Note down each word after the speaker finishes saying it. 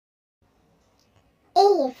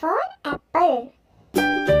A for apple.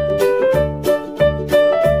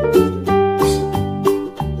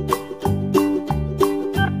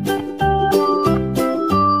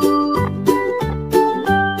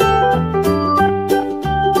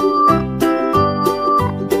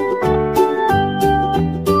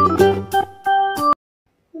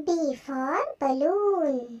 B for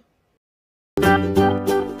balloon.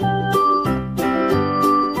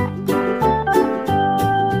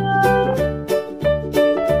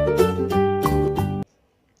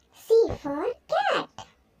 C for cat.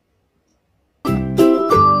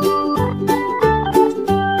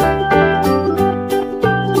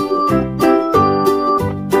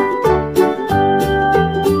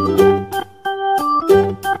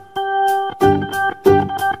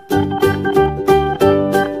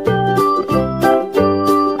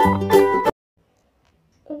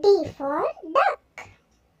 D for duck.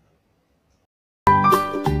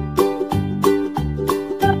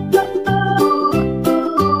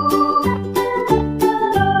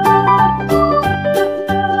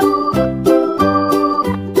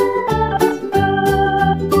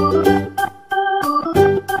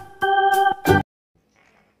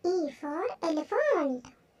 E for elephant.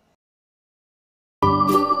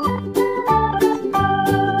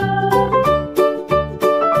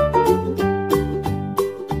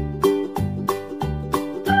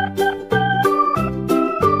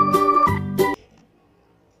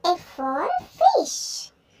 F for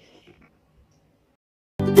fish.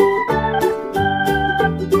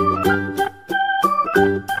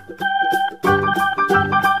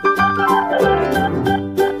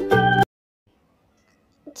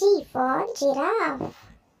 G for giraffe.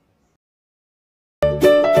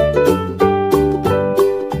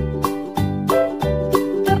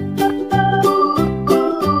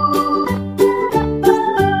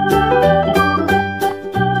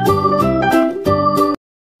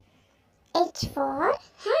 H for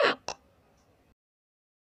hat.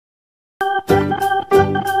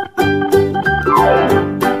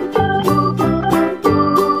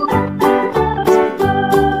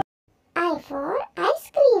 I for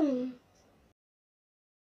ice cream.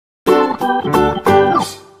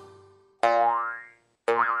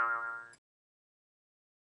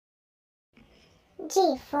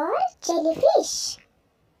 J for jellyfish.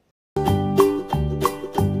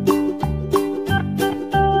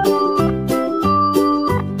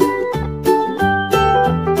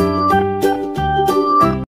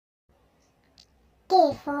 K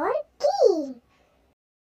for key.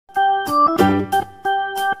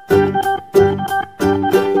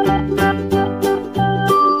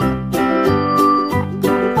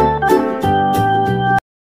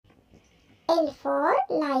 L for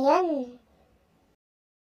lion.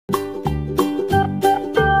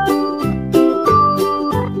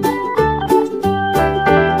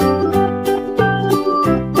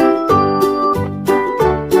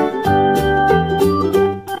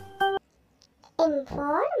 M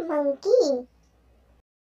for monkey.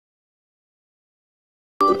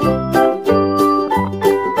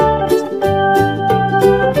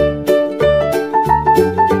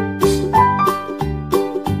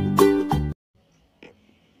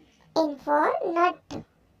 N for nut.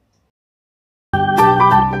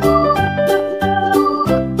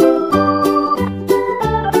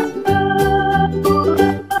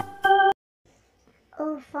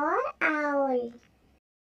 O for owl.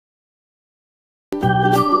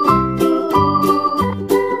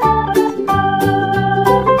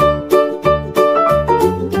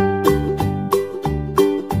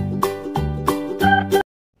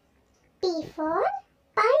 P for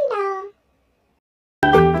panda.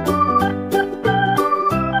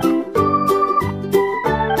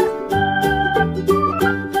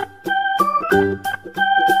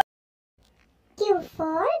 Q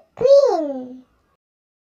for queen.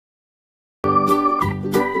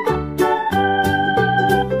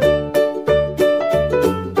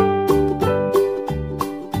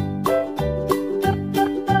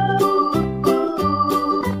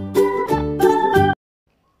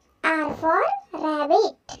 R for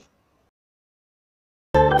rabbit.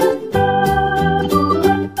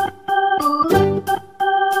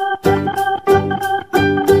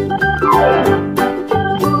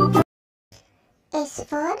 S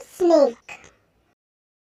for snake.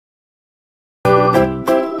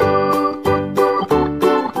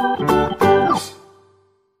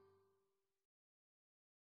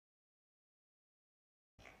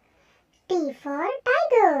 T for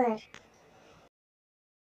tiger.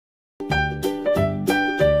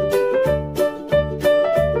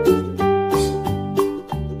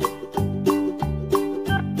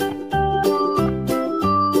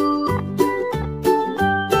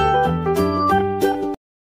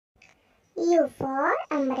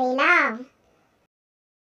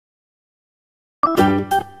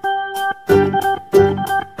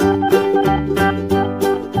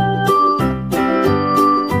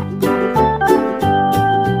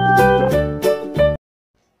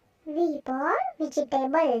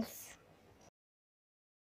 vegetables.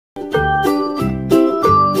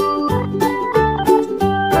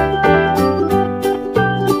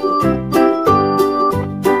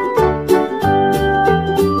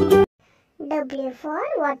 W for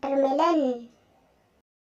watermelon.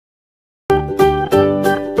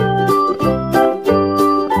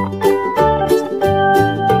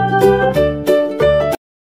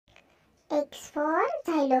 X for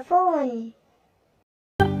xylophone.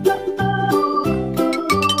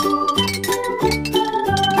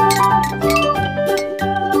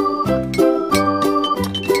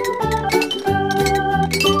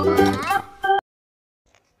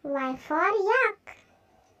 Y for yak.